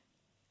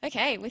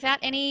Okay, without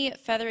any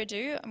further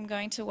ado, I'm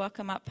going to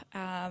welcome up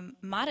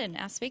Martin,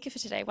 our speaker for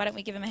today. Why don't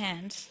we give him a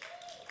hand?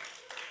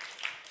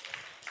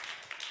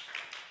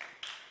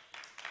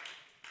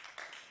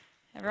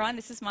 Everyone,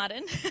 this is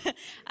Martin.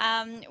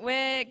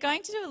 We're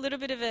going to do a little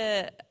bit of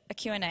a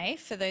Q&A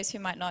for those who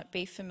might not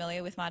be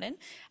familiar with Martin.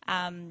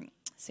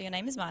 So your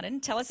name is Martin.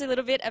 Tell us a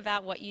little bit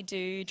about what you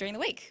do during the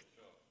week.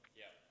 Sure,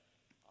 yeah.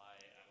 I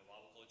am a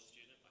Bible college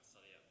student. I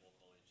study at Moore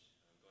College.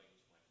 I'm going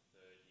into my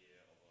third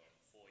year of a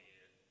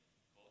 4-year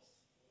course.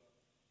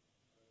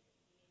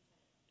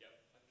 Yeah,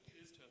 I think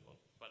it is turned on,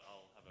 but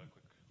I'll have a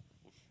quick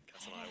look.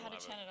 Cass and I will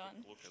have a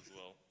quick look as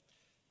well.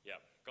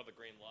 Yeah, got the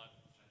green light,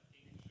 which I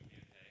think should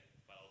be okay,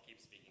 but I'll keep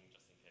speaking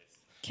just in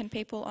case. Can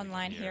people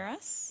online hear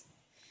us?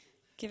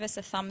 Give us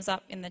a thumbs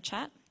up in the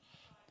chat.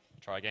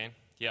 Try again.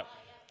 Yep.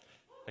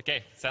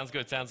 Okay, sounds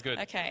good.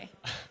 Okay.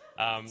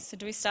 So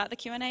do we start the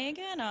Q&A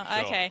again? Or?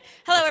 Sure. Okay.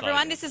 Hello, Let's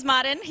everyone. This is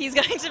Martin. He's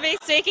going to be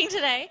speaking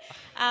today.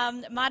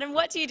 Martin,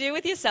 what do you do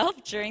with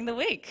yourself during the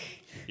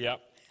week? Yep.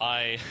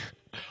 I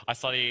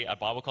study at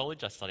Bible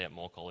College. I study at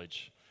Moore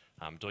College.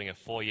 I'm doing a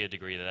 4-year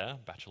degree there,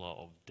 Bachelor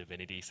of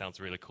Divinity.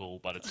 Sounds really cool,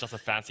 but it's just a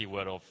fancy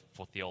word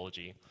for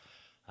theology.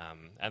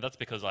 And that's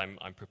because I'm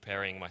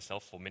preparing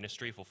myself for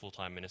ministry, for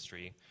full-time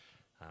ministry.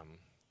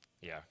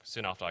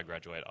 Soon after I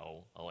graduate,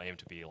 I'll aim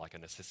to be like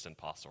an assistant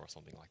pastor or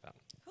something like that.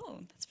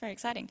 Cool, that's very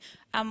exciting.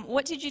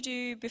 What did you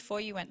do before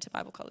you went to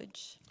Bible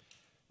college?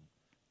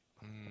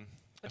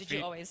 Or did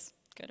you always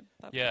go to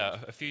Bible college? Yeah,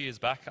 a few years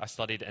back, I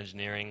studied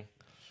engineering.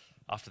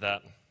 After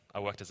that,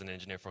 I worked as an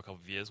engineer for a couple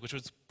of years, which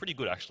was pretty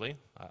good, actually.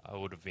 I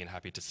would have been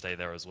happy to stay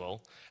there as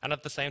well. And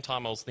at the same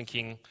time, I was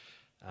thinking,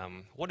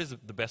 what is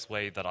the best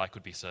way that I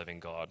could be serving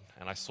God?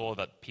 And I saw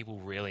that people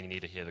really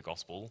need to hear the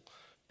gospel.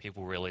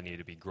 People really need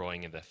to be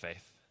growing in their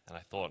faith. And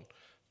I thought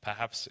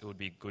perhaps it would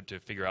be good to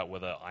figure out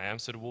whether I am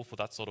suitable for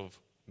that sort of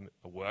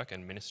work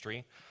and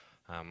ministry.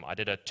 I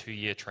did a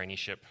 2-year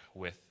traineeship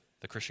with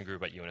the Christian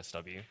group at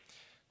UNSW,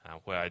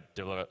 where I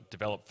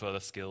developed further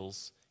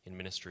skills in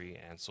ministry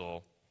and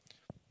saw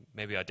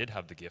maybe I did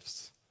have the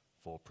gifts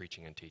for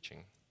preaching and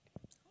teaching.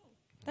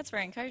 That's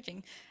very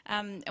encouraging.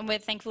 And we're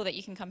thankful that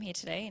you can come here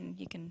today and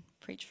you can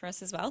preach for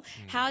us as well.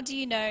 How do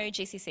you know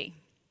GCC?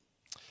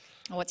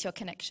 Or what's your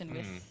connection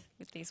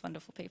with these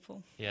wonderful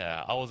people?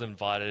 Yeah, I was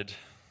invited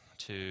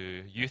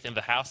to Youth in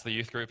the House, the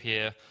youth group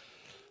here,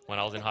 when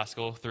I was in high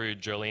school through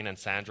Jolene and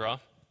Sandra.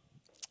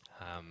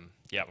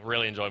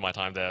 Really enjoyed my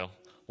time there.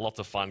 Lots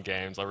of fun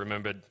games. I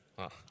remembered,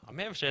 I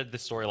may have shared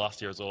this story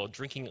last year as well,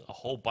 drinking a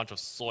whole bunch of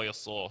soya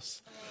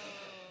sauce.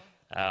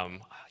 I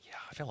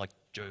feel like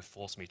Joe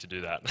forced me to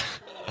do that.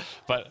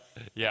 But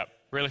yeah,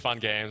 really fun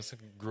games.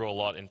 Grew a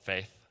lot in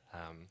faith.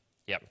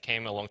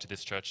 Came along to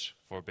this church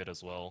for a bit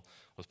as well.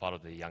 Was part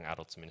of the young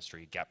adults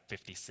ministry, Gap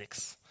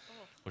 56,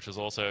 which was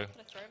also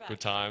good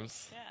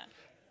times. Yeah.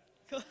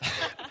 Cool.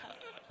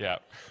 Yeah,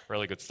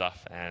 really good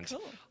stuff. And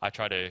Cool. I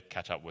try to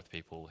catch up with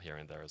people here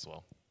and there as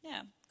well.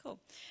 Yeah, cool.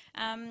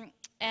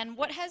 And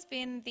what has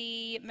been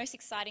the most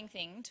exciting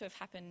thing to have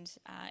happened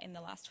in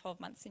the last 12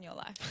 months in your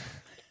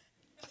life?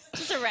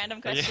 Just a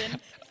random question,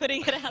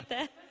 putting it out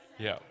there.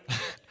 Yeah.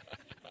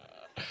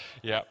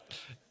 Yeah.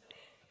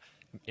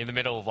 In the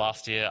middle of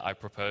last year, I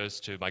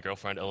proposed to my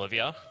girlfriend,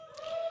 Olivia.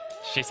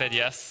 She said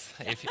yes.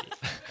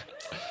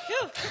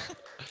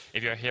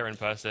 If you're here in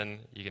person,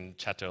 you can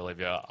chat to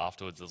Olivia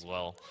afterwards as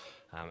well.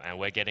 And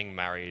we're getting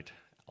married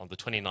on the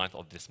 29th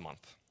of this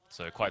month,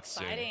 so quite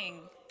soon.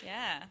 Exciting.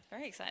 Yeah,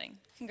 very exciting.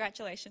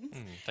 Congratulations.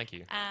 Thank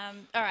you.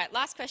 All right,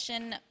 last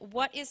question.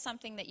 What is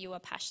something that you are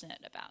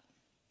passionate about?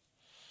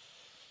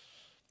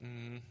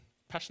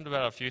 Passionate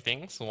about a few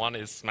things. One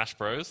is Smash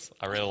Bros.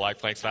 I really like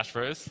playing Smash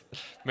Bros.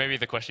 Maybe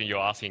the question you're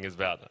asking is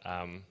about,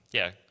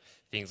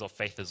 things of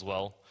faith as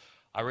well.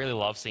 I really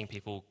love seeing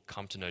people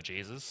come to know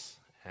Jesus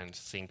and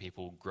seeing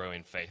people grow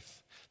in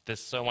faith. There's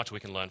so much we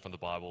can learn from the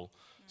Bible,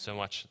 so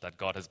much that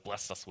God has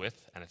blessed us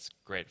with, and it's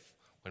great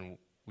when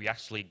we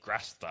actually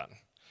grasp that.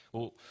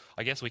 Well,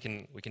 I guess we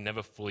can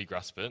never fully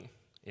grasp it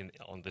in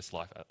this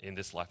life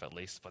at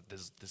least, but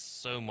there's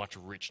so much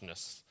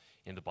richness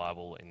in the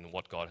Bible, in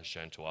what God has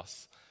shown to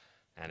us.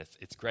 And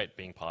it's great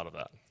being part of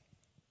that.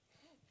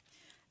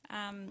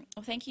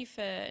 Well, thank you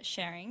for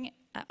sharing.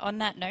 On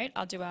that note,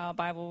 I'll do our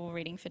Bible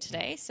reading for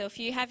today. So if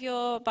you have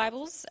your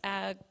Bibles,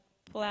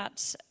 pull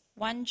out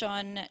 1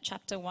 John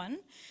chapter 1.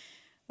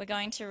 We're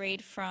going to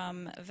read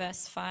from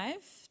verse 5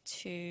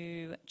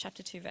 to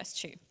chapter 2, verse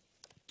 2.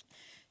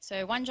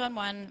 So 1 John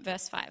 1,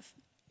 verse 5.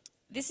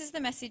 This is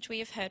the message we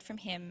have heard from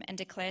him and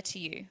declare to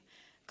you.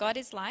 God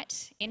is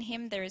light. In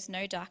him there is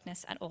no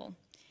darkness at all.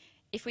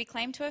 If we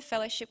claim to have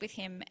fellowship with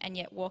him and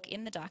yet walk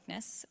in the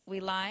darkness, we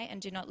lie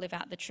and do not live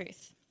out the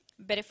truth.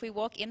 But if we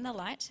walk in the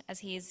light, as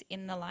he is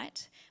in the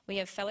light, we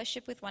have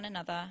fellowship with one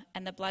another,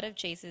 and the blood of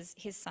Jesus,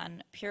 his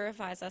Son,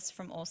 purifies us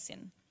from all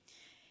sin.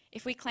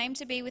 If we claim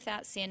to be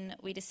without sin,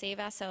 we deceive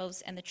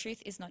ourselves, and the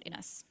truth is not in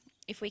us.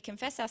 If we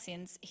confess our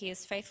sins, he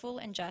is faithful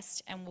and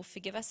just and will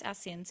forgive us our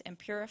sins and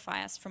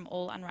purify us from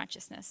all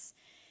unrighteousness.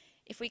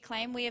 If we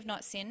claim we have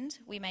not sinned,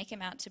 we make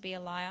him out to be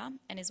a liar,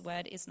 and his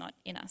word is not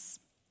in us.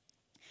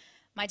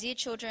 My dear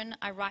children,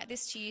 I write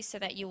this to you so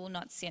that you will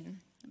not sin.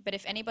 But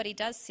if anybody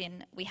does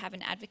sin, we have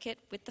an advocate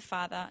with the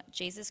Father,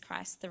 Jesus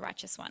Christ, the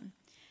righteous one.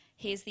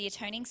 He is the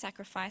atoning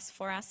sacrifice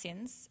for our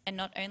sins, and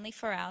not only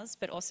for ours,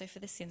 but also for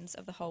the sins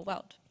of the whole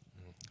world.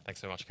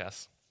 Thanks so much,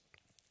 Cass.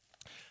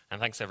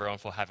 And thanks everyone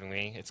for having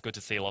me. It's good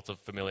to see lots of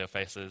familiar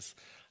faces.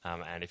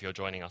 And if you're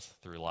joining us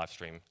through live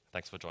stream,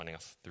 thanks for joining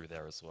us through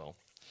there as well.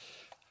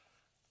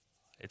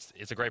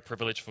 It's a great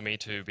privilege for me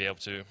to be able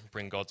to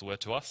bring God's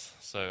word to us.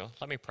 So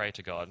let me pray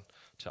to God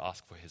to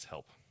ask for his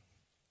help.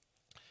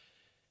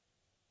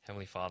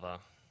 Heavenly Father,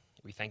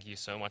 we thank you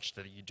so much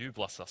that you do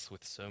bless us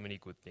with so many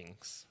good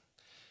things.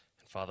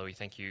 And Father, we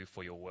thank you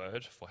for your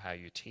word, for how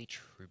you teach,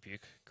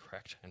 rebuke,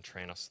 correct, and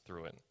train us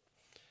through it.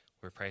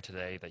 We pray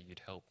today that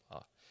you'd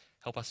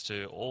help us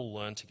to all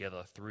learn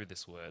together through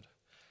this word,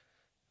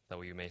 that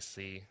we may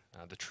see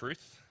the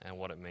truth and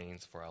what it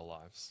means for our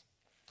lives.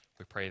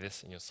 We pray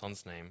this in your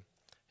Son's name.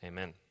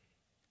 Amen.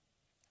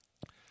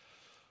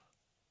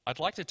 I'd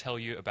like to tell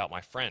you about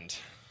my friend.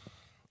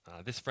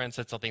 This friend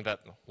said something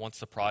that once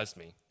surprised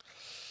me.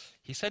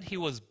 He said he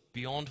was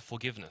beyond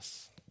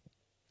forgiveness.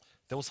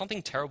 There was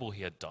something terrible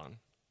he had done.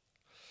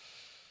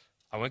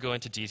 I won't go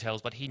into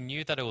details, but he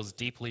knew that it was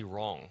deeply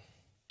wrong,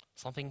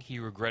 something he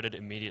regretted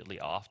immediately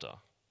after,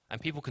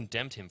 and people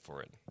condemned him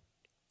for it.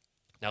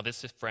 Now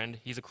this friend,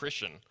 he's a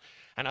Christian,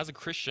 and as a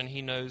Christian,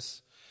 he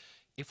knows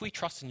if we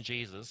trust in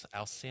Jesus,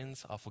 our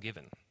sins are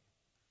forgiven.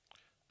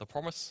 The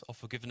promise of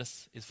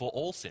forgiveness is for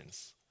all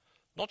sins,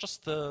 not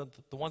just the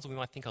ones we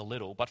might think are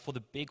little, but for the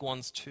big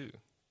ones too.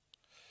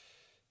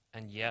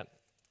 And yet,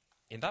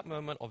 in that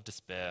moment of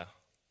despair,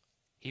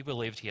 he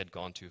believed he had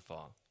gone too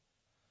far,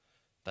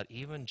 that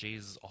even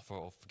Jesus' offer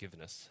of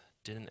forgiveness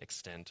didn't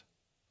extend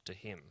to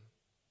him.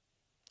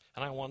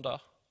 And I wonder,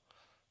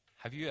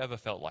 have you ever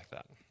felt like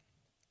that?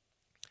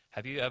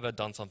 Have you ever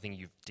done something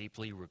you've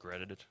deeply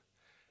regretted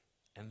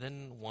and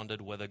then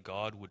wondered whether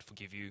God would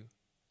forgive you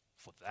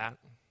for that?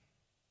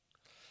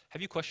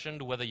 Have you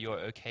questioned whether you're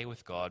okay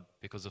with God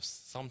because of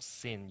some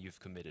sin you've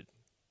committed?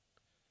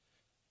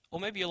 Or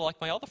maybe you're like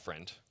my other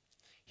friend.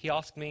 He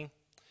asked me,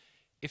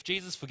 if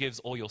Jesus forgives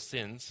all your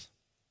sins,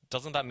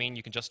 doesn't that mean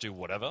you can just do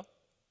whatever?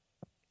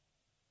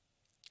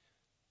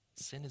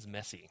 Sin is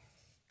messy,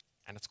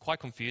 and it's quite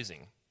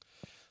confusing.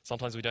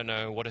 Sometimes we don't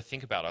know what to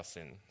think about our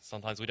sin.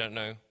 Sometimes we don't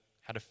know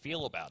how to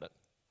feel about it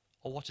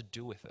or what to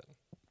do with it.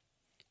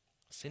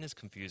 Sin is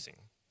confusing.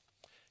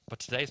 But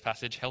today's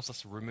passage helps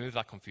us remove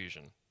that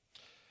confusion.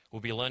 We'll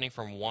be learning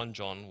from 1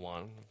 John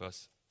 1,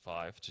 verse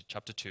 5 to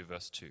chapter 2,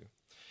 verse 2.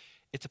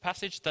 It's a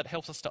passage that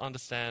helps us to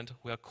understand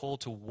we are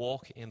called to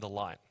walk in the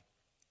light,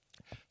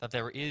 that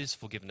there is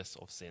forgiveness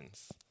of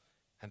sins,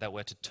 and that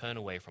we're to turn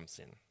away from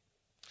sin.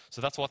 So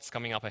that's what's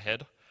coming up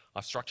ahead.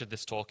 I've structured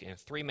this talk in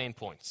 3 main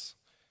points: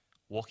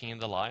 walking in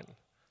the light,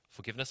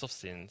 forgiveness of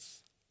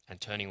sins,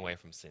 and turning away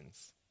from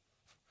sins.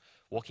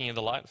 Walking in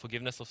the light,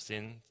 forgiveness of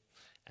sin,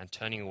 and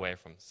turning away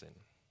from sin.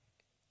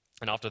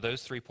 And after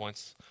those 3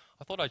 points,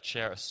 I thought I'd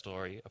share a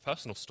story, a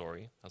personal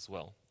story as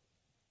well.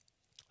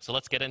 So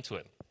let's get into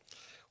it.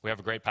 We have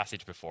a great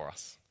passage before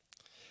us.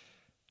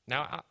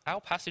 Now, our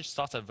passage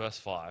starts at verse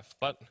 5,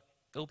 but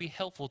it'll be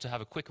helpful to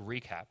have a quick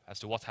recap as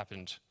to what's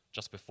happened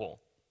just before.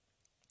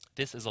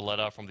 This is a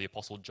letter from the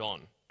Apostle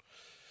John.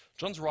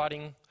 John's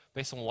writing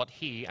based on what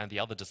he and the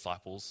other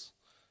disciples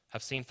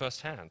have seen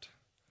firsthand.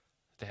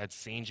 They had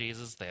seen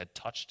Jesus, they had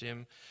touched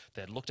him,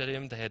 they had looked at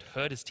him, they had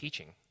heard his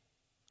teaching.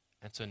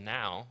 And so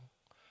now,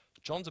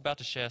 John's about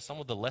to share some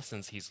of the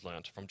lessons he's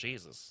learned from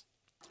Jesus.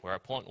 We're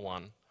at point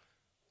 1,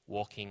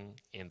 walking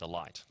in the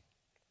light.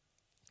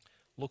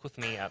 Look with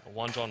me at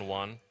 1 John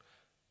 1,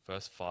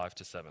 verses 5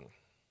 to 7.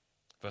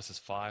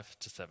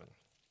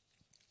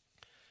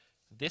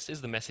 This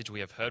is the message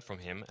we have heard from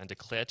him and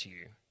declare to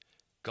you.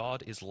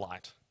 God is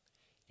light.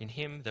 In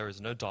him there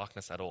is no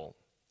darkness at all.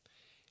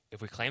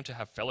 If we claim to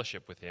have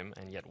fellowship with him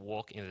and yet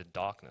walk in the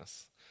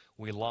darkness,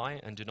 we lie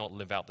and do not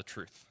live out the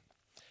truth.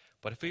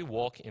 But if we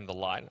walk in the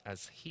light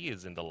as he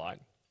is in the light,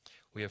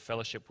 we have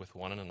fellowship with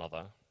one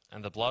another,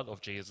 and the blood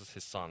of Jesus,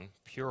 his Son,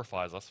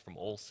 purifies us from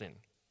all sin.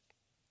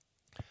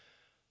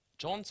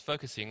 John's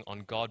focusing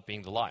on God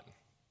being the light.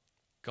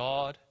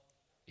 God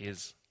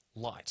is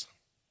light.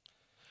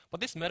 But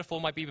this metaphor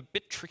might be a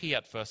bit tricky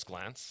at first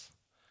glance.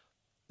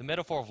 The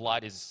metaphor of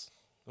light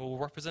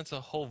represents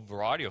a whole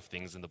variety of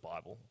things in the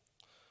Bible.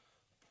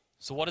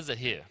 So what is it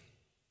here?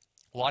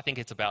 Well, I think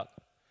it's about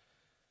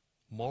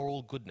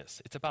moral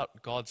goodness. It's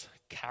about God's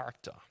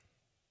character.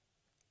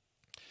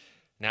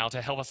 Now,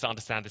 to help us to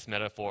understand this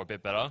metaphor a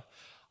bit better,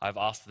 I've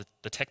asked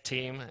the tech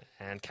team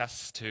and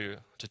Cass to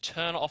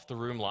turn off the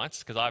room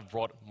lights because I've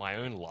brought my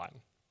own light.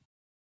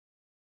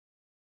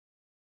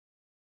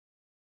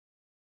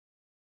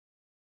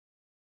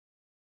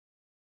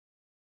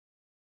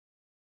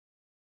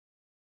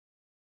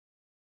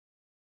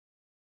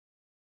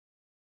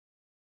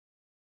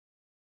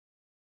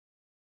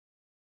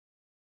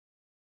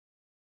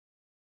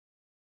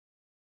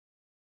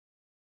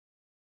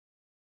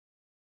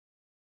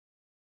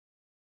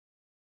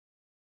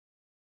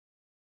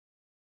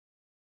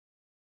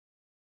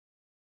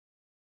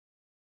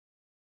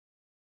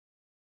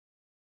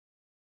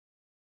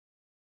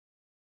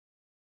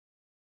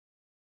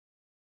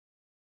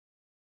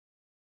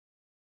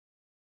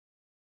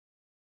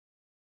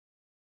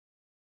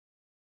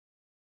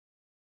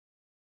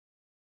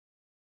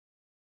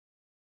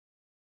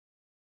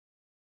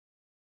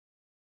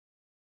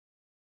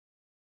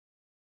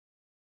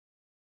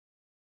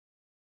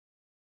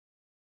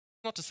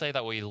 Not to say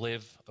that we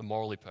live a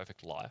morally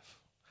perfect life.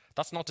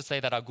 That's not to say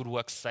that our good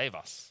works save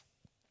us.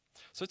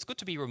 So it's good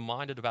to be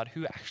reminded about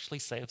who actually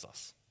saves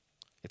us.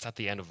 It's at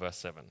the end of verse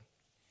 7.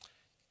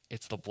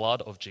 It's the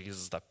blood of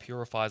Jesus that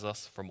purifies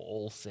us from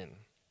all sin.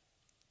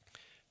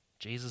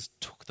 Jesus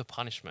took the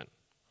punishment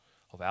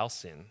of our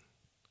sin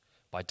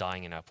by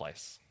dying in our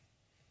place.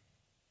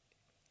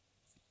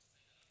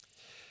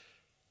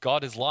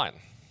 God is light,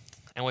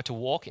 and we're to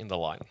walk in the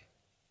light,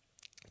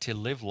 to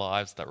live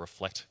lives that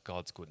reflect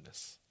God's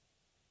goodness.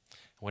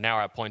 We're now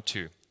at point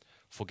 2,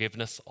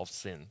 forgiveness of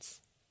sins.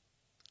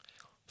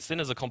 Sin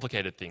is a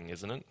complicated thing,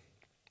 isn't it?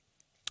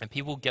 And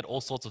people get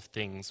all sorts of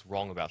things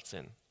wrong about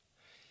sin.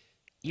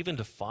 Even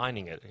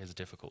defining it is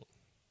difficult.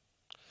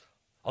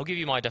 I'll give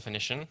you my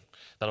definition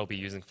that I'll be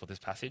using for this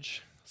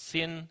passage.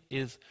 Sin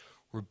is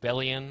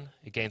rebellion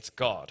against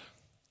God.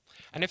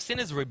 And if sin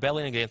is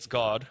rebellion against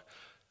God,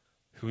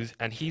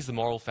 and he's the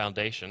moral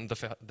foundation,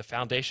 the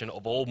foundation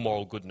of all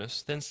moral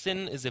goodness, then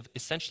sin is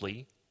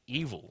essentially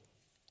evil.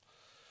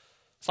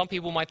 Some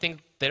people might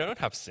think they don't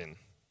have sin.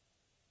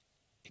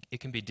 It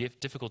can be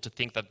difficult to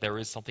think that there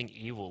is something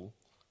evil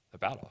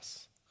about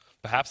us.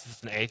 Perhaps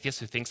it's an atheist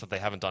who thinks that they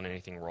haven't done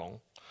anything wrong.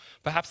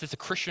 Perhaps it's a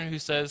Christian who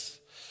says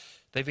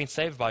they've been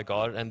saved by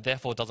God and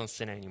therefore doesn't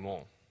sin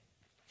anymore.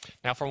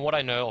 Now, from what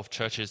I know of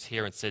churches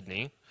here in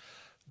Sydney,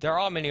 there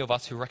are many of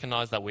us who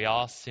recognize that we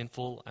are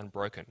sinful and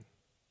broken.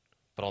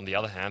 But on the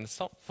other hand,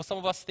 for some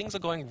of us, things are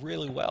going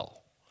really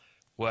well.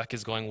 Work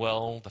is going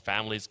well, the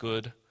family is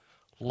good,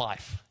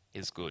 life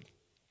is good.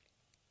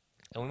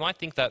 And we might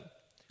think that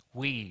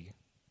we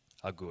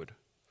are good,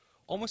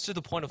 almost to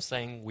the point of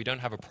saying we don't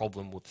have a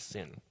problem with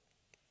sin.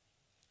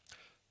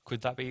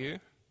 Could that be you?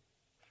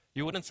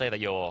 You wouldn't say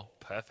that you're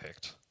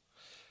perfect,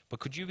 but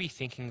could you be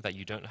thinking that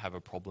you don't have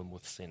a problem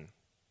with sin?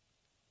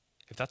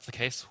 If that's the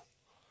case,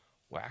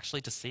 we're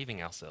actually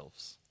deceiving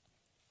ourselves.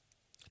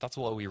 That's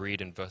what we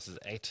read in verses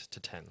 8 to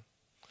 10.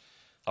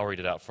 I'll read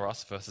it out for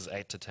us, verses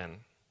 8 to 10.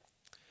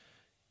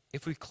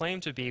 If we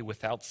claim to be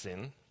without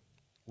sin,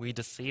 we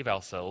deceive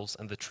ourselves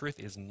and the truth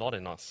is not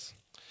in us.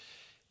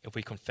 If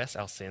we confess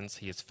our sins,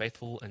 he is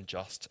faithful and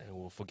just and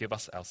will forgive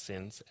us our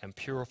sins and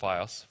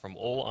purify us from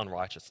all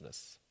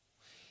unrighteousness.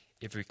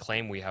 If we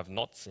claim we have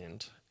not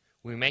sinned,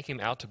 we make him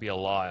out to be a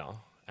liar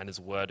and his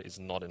word is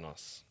not in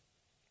us.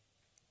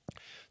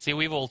 See,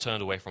 we've all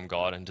turned away from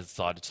God and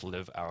decided to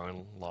live our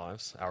own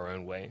lives, our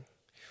own way.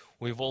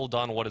 We've all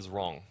done what is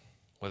wrong,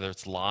 whether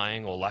it's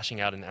lying or lashing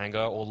out in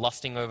anger or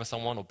lusting over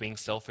someone or being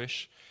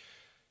selfish.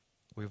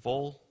 We've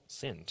all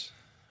sinned.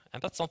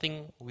 And that's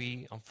something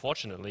we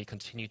unfortunately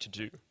continue to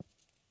do.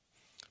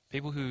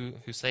 People who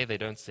say they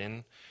don't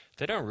sin,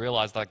 they don't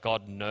realize that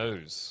God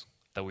knows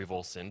that we've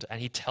all sinned, and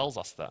he tells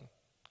us that.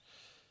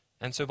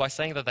 And so by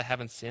saying that they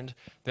haven't sinned,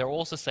 they're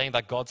also saying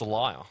that God's a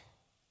liar.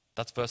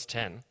 That's verse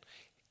 10.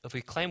 If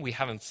we claim we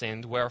haven't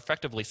sinned, we're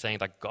effectively saying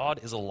that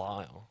God is a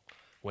liar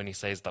when he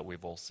says that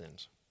we've all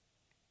sinned.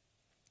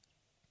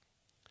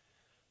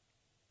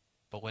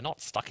 But we're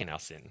not stuck in our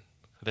sin.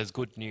 There's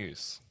good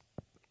news.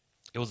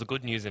 It was the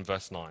good news in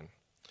verse 9.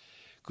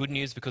 Good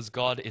news because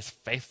God is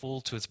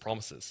faithful to his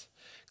promises.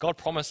 God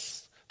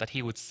promised that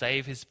he would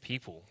save his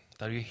people,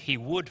 that he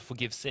would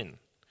forgive sin.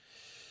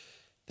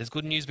 There's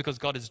good news because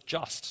God is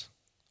just.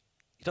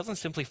 He doesn't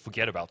simply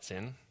forget about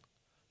sin.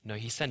 No,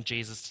 he sent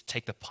Jesus to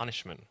take the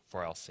punishment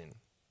for our sin.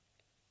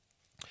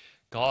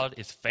 God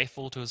is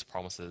faithful to his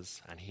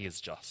promises and he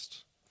is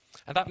just.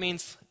 And that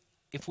means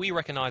if we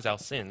recognize our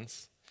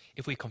sins,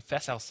 if we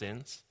confess our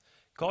sins,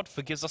 God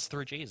forgives us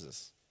through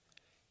Jesus.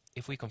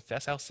 If we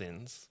confess our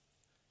sins,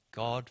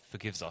 God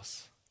forgives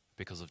us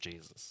because of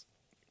Jesus.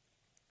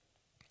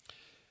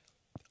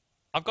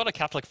 I've got a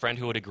Catholic friend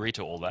who would agree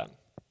to all that.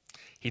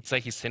 He'd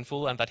say he's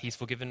sinful and that he's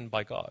forgiven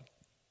by God.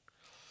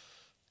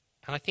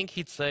 And I think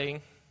he'd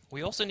say,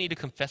 we also need to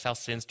confess our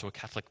sins to a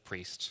Catholic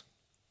priest.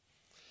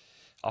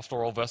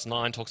 After all, verse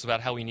 9 talks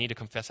about how we need to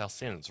confess our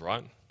sins,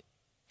 right?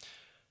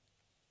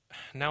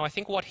 Now, I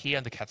think what he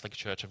and the Catholic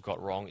Church have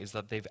got wrong is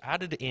that they've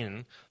added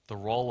in the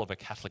role of a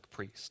Catholic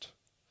priest.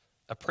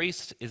 A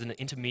priest is an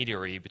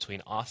intermediary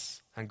between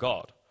us and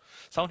God,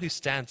 someone who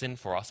stands in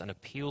for us and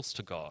appeals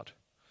to God.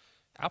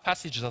 Our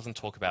passage doesn't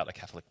talk about a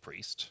Catholic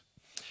priest,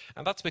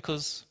 and that's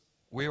because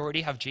we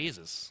already have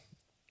Jesus.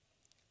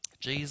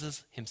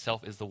 Jesus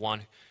himself is the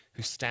one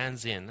who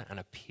stands in and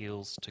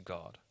appeals to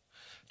God.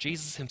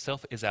 Jesus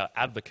himself is our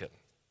advocate.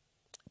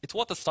 It's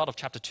what the start of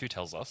chapter 2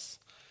 tells us.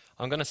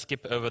 I'm going to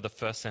skip over the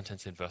first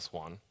sentence in verse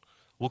 1.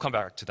 We'll come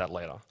back to that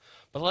later.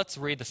 But let's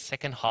read the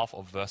second half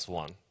of verse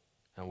 1,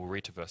 and we'll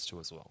read to verse 2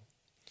 as well.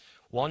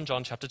 1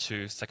 John chapter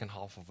 2, second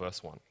half of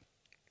verse 1.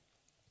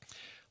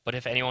 But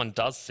if anyone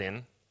does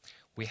sin,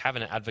 we have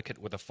an advocate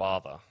with the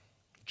Father,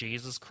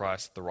 Jesus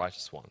Christ, the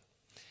righteous one.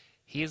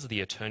 He is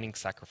the atoning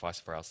sacrifice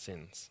for our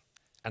sins,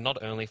 and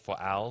not only for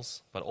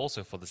ours, but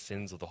also for the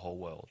sins of the whole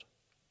world.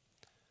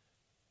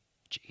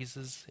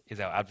 Jesus is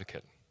our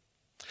advocate.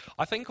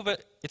 I think of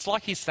it, it's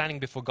like he's standing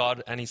before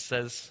God and he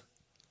says,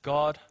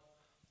 God,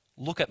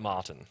 look at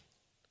Martin.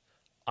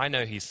 I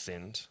know he's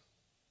sinned,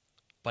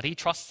 but he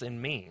trusts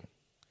in me.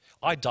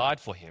 I died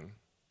for him.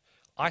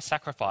 I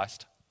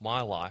sacrificed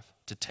my life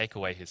to take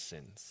away his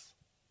sins.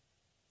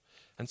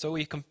 And so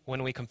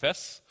when we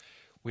confess,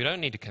 we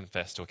don't need to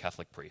confess to a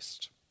Catholic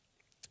priest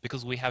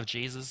because we have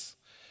Jesus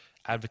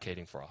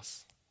advocating for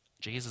us.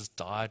 Jesus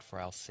died for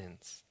our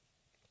sins.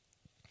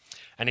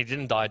 And he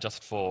didn't die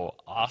just for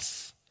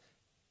us,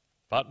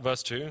 but,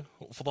 verse 2,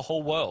 for the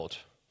whole world.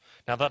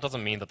 Now, that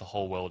doesn't mean that the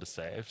whole world is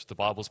saved. The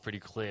Bible's pretty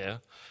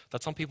clear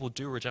that some people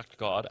do reject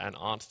God and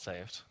aren't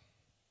saved.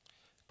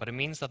 But it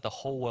means that the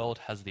whole world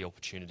has the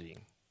opportunity.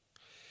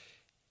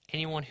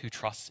 Anyone who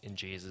trusts in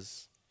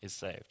Jesus is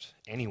saved.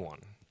 Anyone.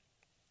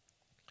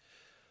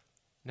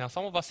 Now,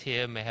 some of us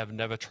here may have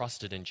never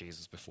trusted in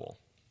Jesus before.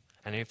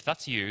 And if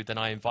that's you, then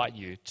I invite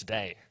you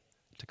today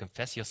to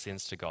confess your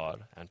sins to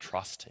God and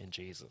trust in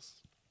Jesus.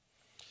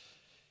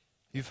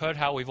 You've heard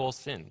how we've all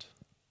sinned.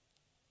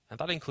 And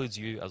that includes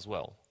you as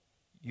well.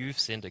 You've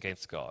sinned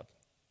against God.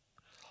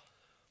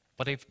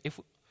 But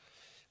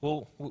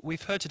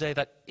we've heard today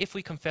that if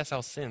we confess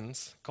our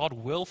sins, God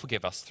will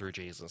forgive us through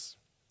Jesus.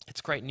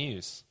 It's great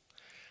news.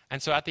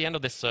 And so at the end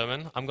of this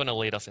sermon, I'm going to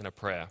lead us in a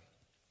prayer.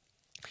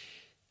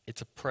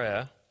 It's a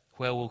prayer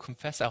where we'll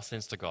confess our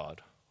sins to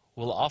God.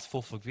 We'll ask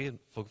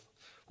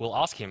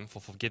him for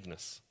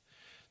forgiveness,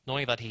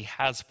 knowing that he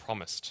has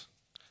promised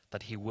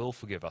that he will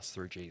forgive us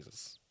through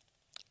Jesus.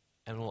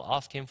 And we'll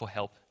ask him for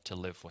help to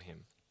live for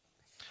him,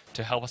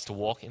 to help us to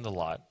walk in the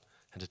light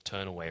and to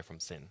turn away from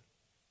sin.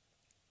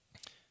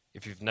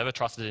 If you've never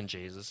trusted in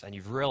Jesus and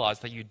you've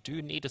realized that you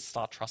do need to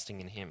start trusting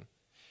in him,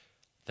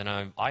 then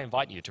I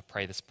invite you to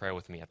pray this prayer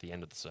with me at the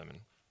end of the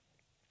sermon.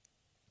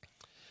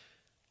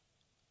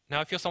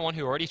 Now, if you're someone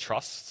who already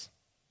trusts,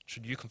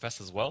 should you confess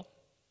as well?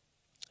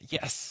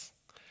 Yes.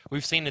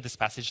 We've seen in this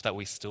passage that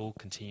we still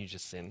continue to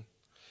sin,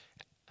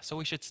 so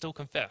we should still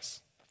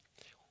confess.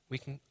 We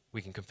can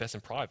confess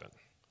in private.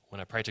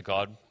 When I pray to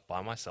God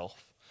by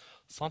myself,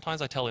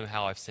 sometimes I tell him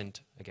how I've sinned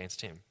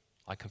against him.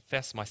 I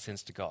confess my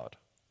sins to God.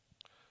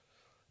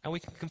 And we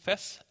can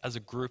confess as a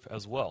group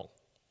as well.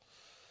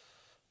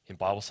 In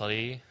Bible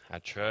study,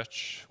 at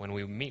church, when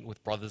we meet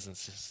with brothers and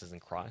sisters in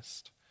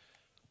Christ,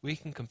 we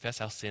can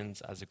confess our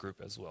sins as a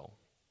group as well.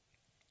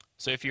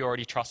 So if you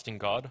already trust in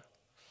God,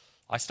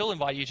 I still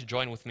invite you to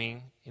join with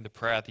me in the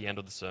prayer at the end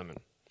of the sermon.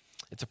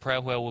 It's a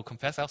prayer where we'll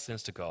confess our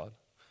sins to God,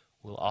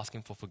 we'll ask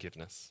him for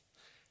forgiveness,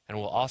 and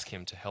we'll ask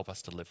him to help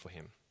us to live for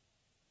him.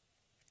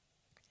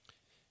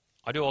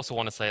 I do also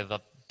want to say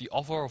that the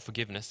offer of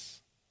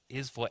forgiveness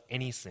is for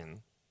any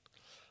sin.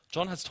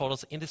 John has told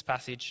us in this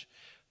passage,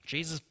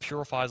 Jesus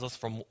purifies us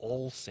from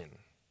all sin.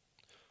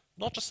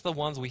 Not just the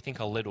ones we think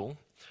are little,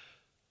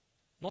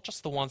 not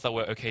just the ones that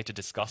we're okay to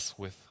discuss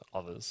with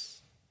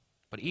others,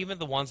 but even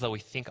the ones that we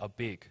think are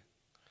big.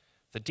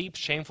 The deep,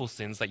 shameful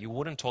sins that you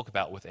wouldn't talk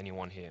about with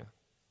anyone here.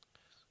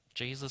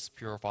 Jesus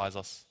purifies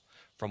us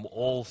from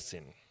all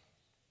sin.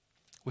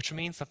 Which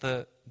means that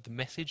the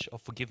message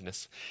of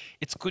forgiveness,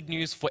 it's good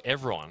news for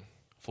everyone.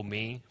 For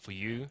me, for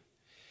you,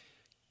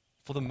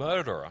 for the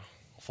murderer,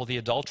 for the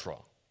adulterer,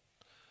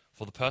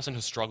 for the person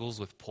who struggles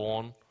with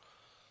porn,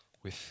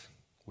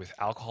 with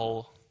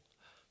alcohol.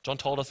 John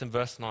told us in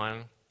verse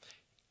 9,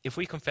 if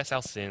we confess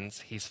our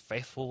sins, he's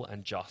faithful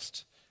and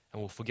just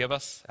and will forgive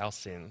us our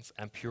sins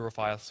and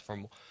purify us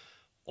from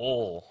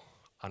all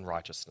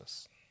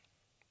unrighteousness.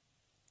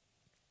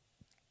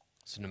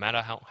 So no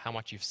matter how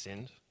much you've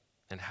sinned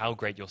and how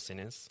great your sin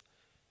is,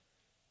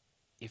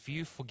 if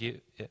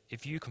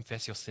you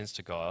confess your sins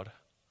to God,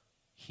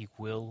 he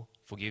will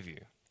forgive you.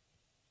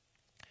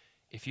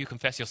 If you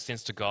confess your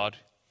sins to God,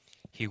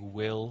 he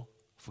will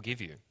forgive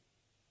you.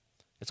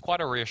 It's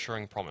quite a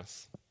reassuring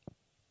promise.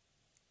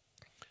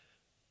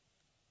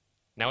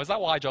 Now, is that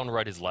why John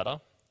wrote his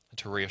letter?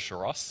 To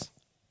reassure us?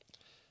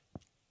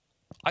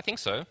 I think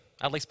so,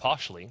 at least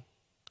partially.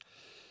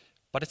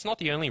 But it's not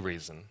the only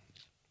reason.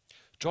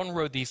 John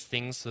wrote these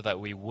things so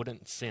that we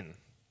wouldn't sin.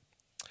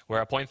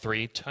 We're at point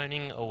 3,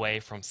 turning away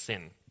from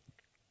sin.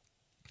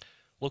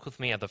 Look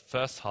with me at the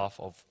first half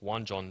of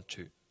 1 John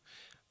 2,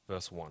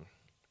 verse 1.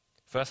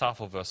 First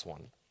half of verse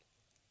 1.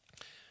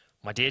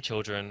 My dear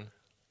children,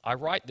 I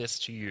write this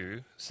to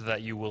you so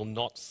that you will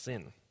not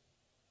sin.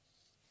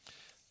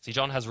 See,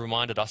 John has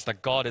reminded us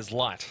that God is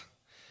light.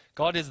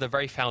 God is the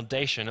very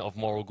foundation of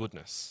moral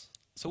goodness.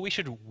 So we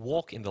should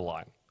walk in the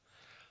light.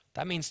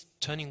 That means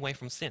turning away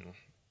from sin.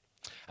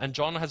 And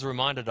John has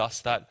reminded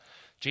us that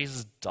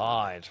Jesus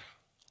died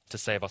to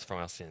save us from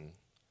our sin.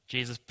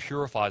 Jesus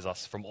purifies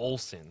us from all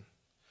sin.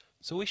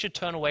 So we should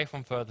turn away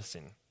from further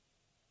sin.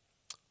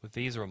 With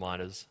these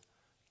reminders,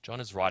 John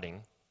is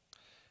writing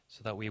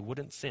so that we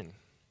wouldn't sin.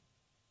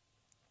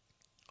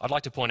 I'd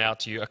like to point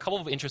out to you a couple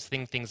of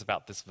interesting things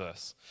about this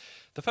verse.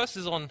 The first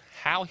is on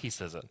how he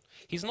says it.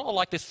 He's not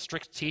like this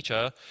strict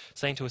teacher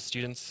saying to his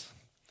students,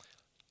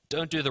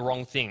 don't do the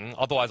wrong thing,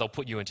 otherwise I'll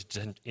put you in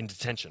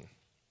detention.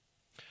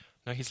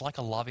 No, he's like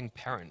a loving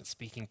parent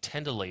speaking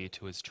tenderly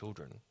to his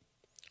children.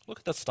 Look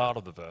at the start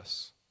of the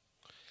verse.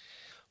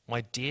 My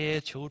dear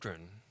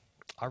children,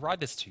 I write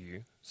this to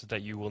you so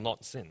that you will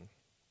not sin.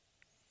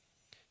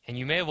 And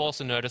you may have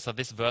also noticed that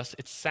this verse,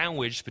 it's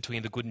sandwiched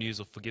between the good news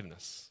of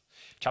forgiveness.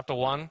 Chapter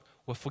 1,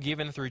 we're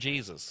forgiven through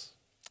Jesus.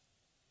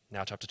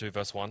 Now chapter 2,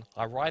 verse 1,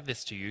 I write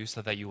this to you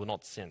so that you will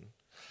not sin.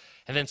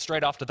 And then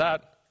straight after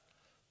that,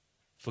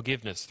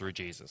 forgiveness through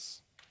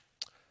Jesus.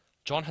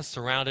 John has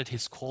surrounded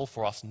his call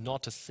for us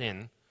not to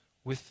sin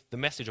with the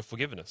message of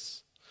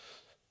forgiveness.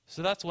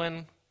 So that's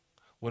when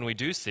we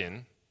do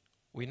sin,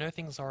 we know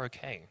things are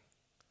okay,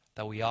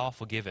 that we are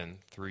forgiven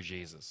through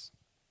Jesus.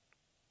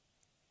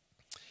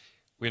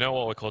 We know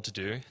what we're called to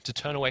do, to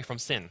turn away from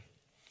sin.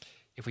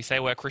 If we say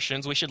we're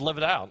Christians, we should live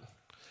it out.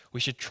 We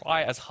should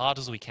try as hard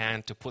as we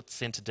can to put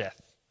sin to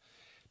death,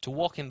 to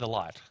walk in the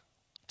light,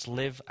 to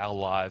live our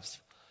lives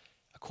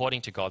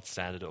according to God's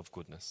standard of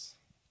goodness.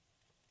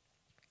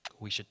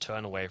 We should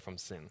turn away from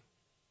sin.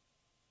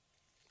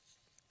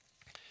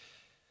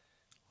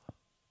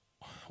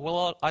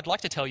 Well, I'd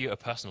like to tell you a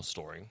personal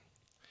story.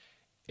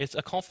 It's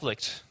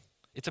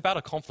about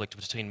a conflict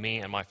between me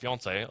and my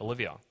fiancée,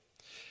 Olivia.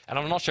 And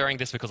I'm not sharing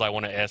this because I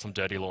want to air some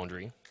dirty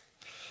laundry.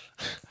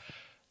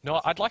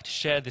 No, I'd like to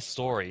share this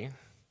story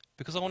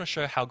because I want to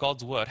show how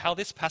God's word, how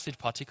this passage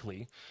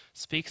particularly,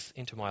 speaks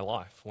into my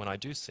life when I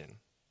do sin.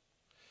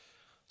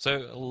 So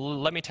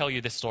let me tell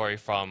you this story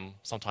from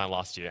sometime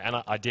last year, and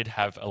I did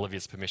have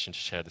Olivia's permission to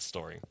share this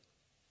story.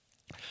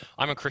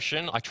 I'm a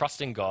Christian, I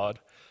trust in God,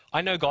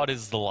 I know God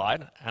is the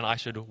light, and I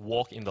should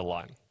walk in the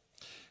light.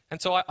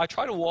 And so I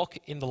try to walk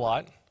in the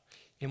light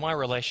in my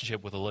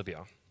relationship with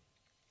Olivia.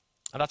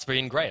 And that's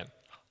been great.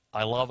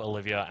 I love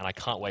Olivia, and I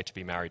can't wait to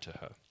be married to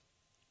her.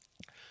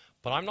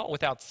 But I'm not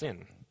without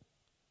sin.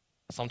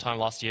 Sometime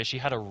last year, she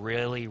had a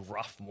really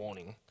rough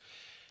morning.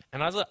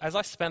 And as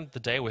I spent the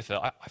day with her,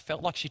 I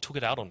felt like she took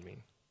it out on me.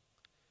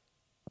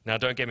 Now,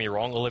 don't get me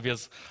wrong,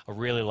 Olivia's a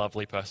really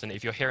lovely person.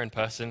 If you're here in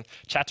person,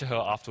 chat to her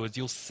afterwards.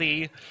 You'll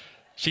see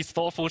she's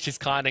thoughtful, she's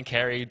kind and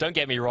caring. Don't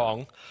get me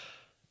wrong.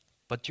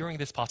 But during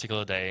this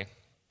particular day,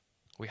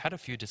 we had a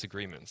few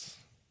disagreements.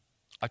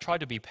 I tried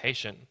to be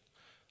patient,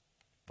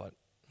 but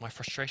my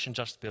frustration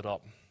just built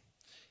up.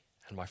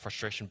 And my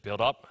frustration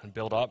built up and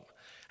built up.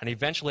 And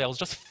eventually, I was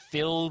just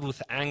filled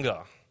with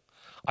anger.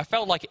 I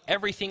felt like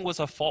everything was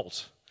her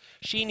fault.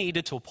 She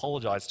needed to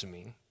apologize to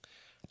me.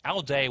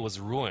 Our day was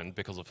ruined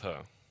because of her.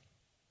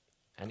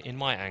 And in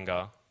my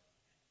anger,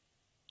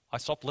 I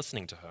stopped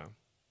listening to her.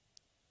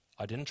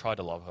 I didn't try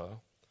to love her.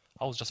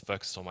 I was just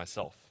focused on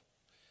myself,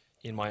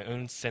 in my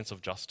own sense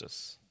of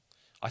justice.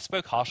 I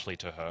spoke harshly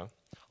to her.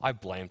 I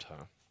blamed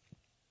her.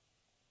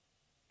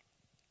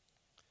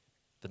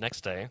 The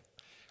next day,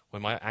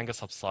 when my anger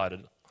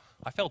subsided,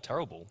 I felt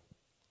terrible.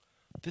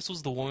 This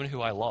was the woman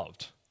who I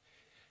loved,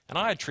 and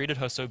I had treated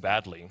her so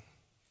badly.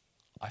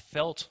 I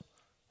felt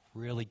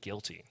really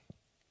guilty.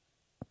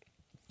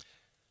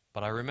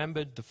 But I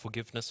remembered the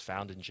forgiveness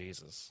found in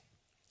Jesus.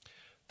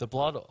 The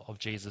blood of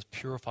Jesus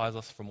purifies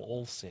us from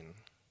all sin.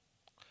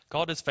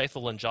 God is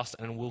faithful and just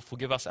and will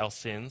forgive us our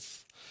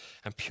sins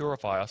and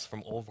purify us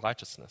from all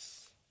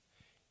righteousness.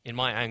 In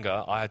my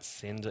anger, I had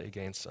sinned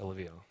against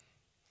Olivia.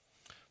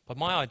 But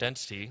my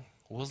identity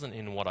wasn't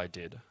in what I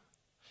did.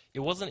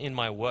 It wasn't in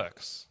my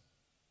works.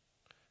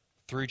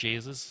 Through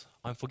Jesus,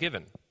 I'm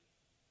forgiven.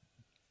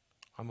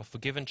 I'm a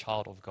forgiven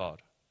child of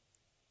God.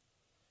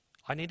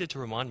 I needed to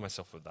remind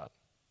myself of that,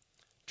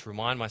 to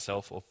remind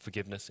myself of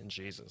forgiveness in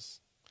Jesus,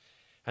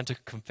 and to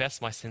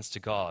confess my sins to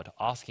God,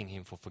 asking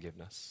Him for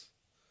forgiveness.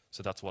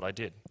 So that's what I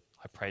did.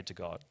 I prayed to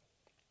God.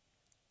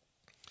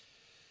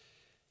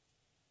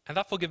 And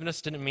that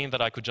forgiveness didn't mean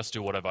that I could just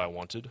do whatever I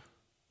wanted.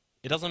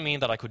 It doesn't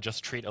mean that I could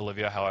just treat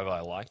Olivia however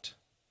I liked.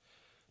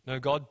 No,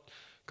 God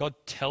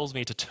tells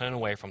me to turn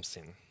away from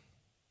sin.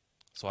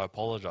 So I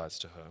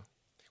apologized to her.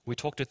 We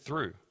talked it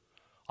through.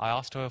 I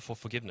asked her for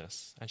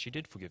forgiveness, and she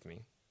did forgive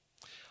me.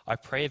 I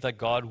prayed that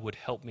God would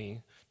help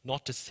me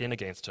not to sin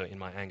against her in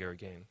my anger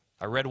again.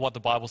 I read what the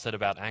Bible said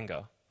about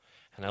anger,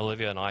 and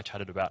Olivia and I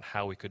chatted about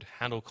how we could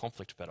handle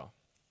conflict better.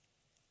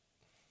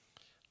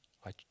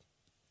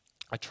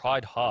 I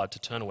tried hard to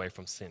turn away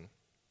from sin.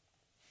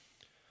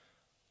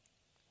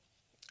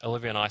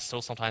 Olivia and I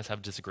still sometimes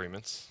have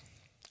disagreements,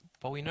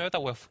 but we know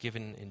that we're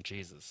forgiven in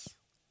Jesus.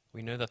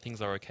 We know that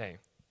things are okay.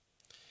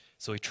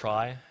 So we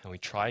try and we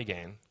try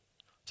again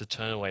to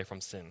turn away from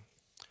sin,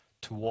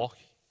 to walk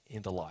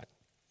in the light.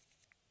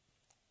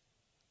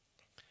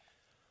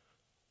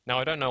 Now,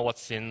 I don't know what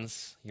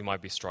sins you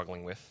might be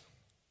struggling with.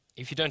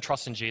 If you don't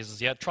trust in Jesus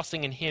yet,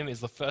 trusting in Him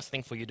is the first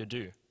thing for you to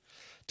do,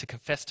 to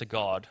confess to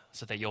God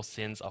so that your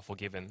sins are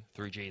forgiven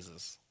through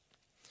Jesus.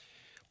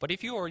 But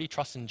if you already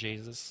trust in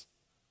Jesus,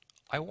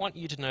 I want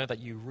you to know that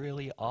you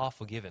really are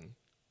forgiven.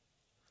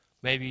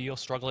 Maybe you're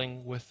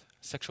struggling with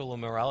sexual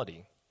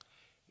immorality.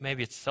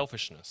 Maybe it's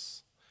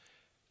selfishness.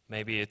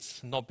 Maybe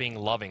it's not being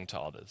loving to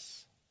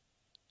others.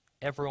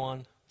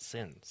 Everyone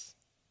sins.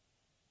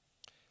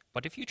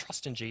 But if you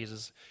trust in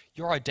Jesus,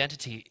 your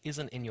identity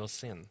isn't in your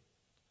sin.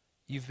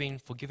 You've been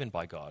forgiven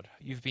by God.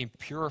 You've been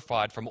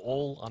purified from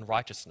all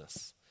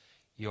unrighteousness.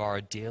 You are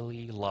a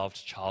dearly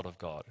loved child of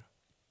God.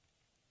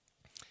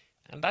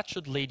 And that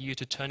should lead you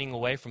to turning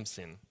away from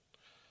sin,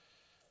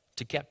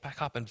 to get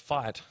back up and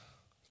fight,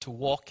 to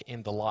walk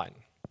in the light.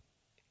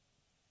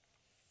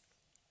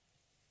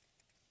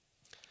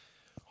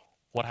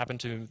 What happened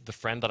to the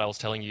friend that I was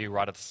telling you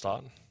right at the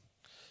start?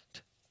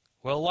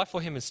 Well, life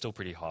for him is still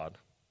pretty hard.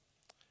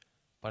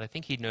 But I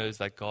think he knows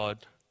that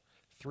God,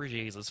 through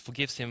Jesus,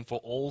 forgives him for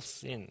all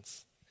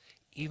sins,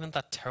 even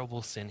that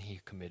terrible sin he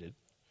committed.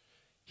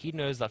 He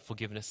knows that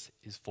forgiveness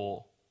is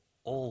for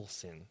all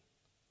sin,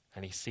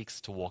 and he seeks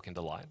to walk in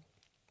the light.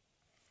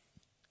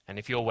 And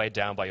if you're weighed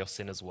down by your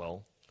sin as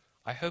well,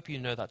 I hope you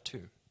know that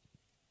too.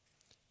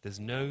 There's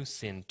no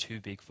sin too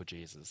big for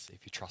Jesus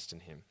if you trust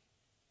in him.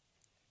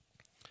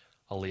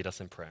 I'll lead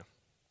us in prayer.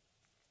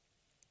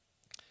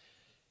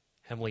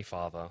 Heavenly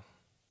Father,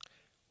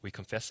 we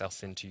confess our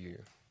sin to you.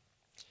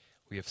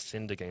 We have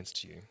sinned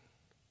against you.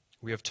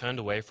 We have turned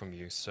away from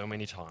you so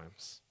many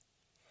times.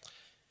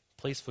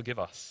 Please forgive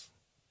us.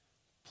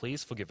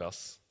 Please forgive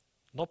us,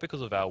 not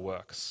because of our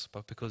works,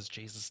 but because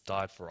Jesus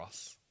died for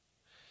us.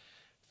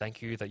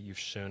 Thank you that you've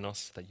shown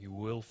us that you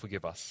will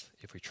forgive us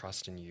if we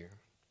trust in you.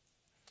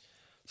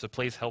 So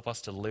please help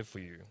us to live for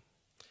you.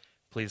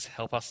 Please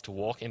help us to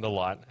walk in the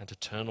light and to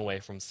turn away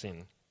from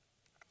sin.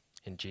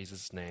 In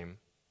Jesus' name,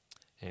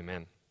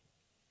 amen.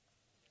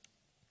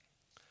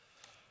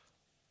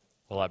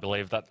 Well, I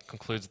believe that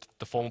concludes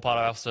the formal part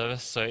of our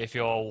service. So if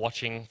you're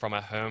watching from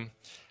at home,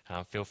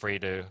 feel free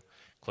to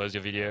close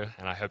your video,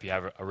 and I hope you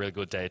have a really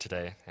good day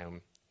today.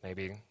 And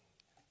maybe,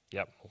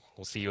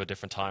 we'll see you a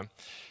different time.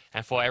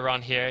 And for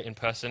everyone here in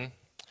person,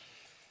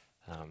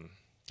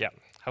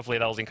 hopefully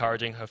that was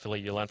encouraging. Hopefully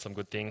you learned some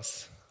good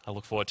things. I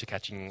look forward to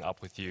catching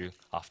up with you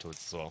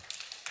afterwards as well.